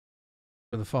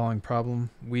For the following problem,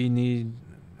 we need,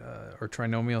 or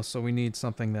trinomial, so we need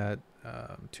something that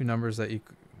two numbers that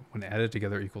when added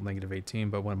together equal negative 18,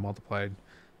 but when multiplied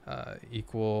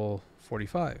equal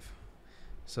 45.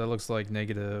 So that looks like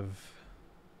negative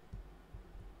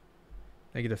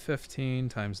 15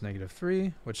 times negative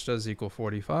 3, which does equal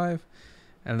 45.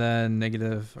 And then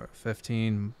negative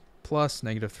 15 plus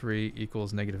negative 3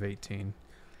 equals negative 18.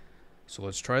 So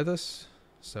let's try this.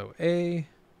 So a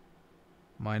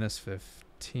minus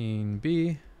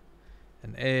 15b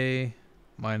and a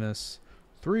minus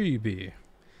 3b.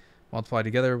 Multiply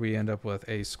together, we end up with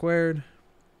a squared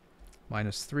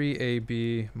minus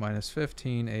 3ab minus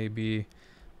 15ab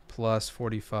plus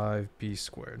 45b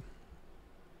squared.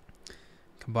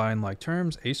 Combine like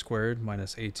terms, a squared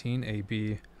minus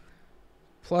 18ab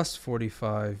plus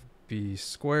 45b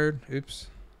squared. Oops.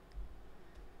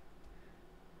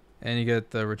 And you get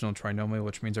the original trinomial,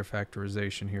 which means our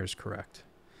factorization here is correct.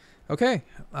 Okay,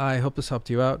 I hope this helped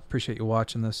you out. Appreciate you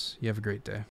watching this. You have a great day.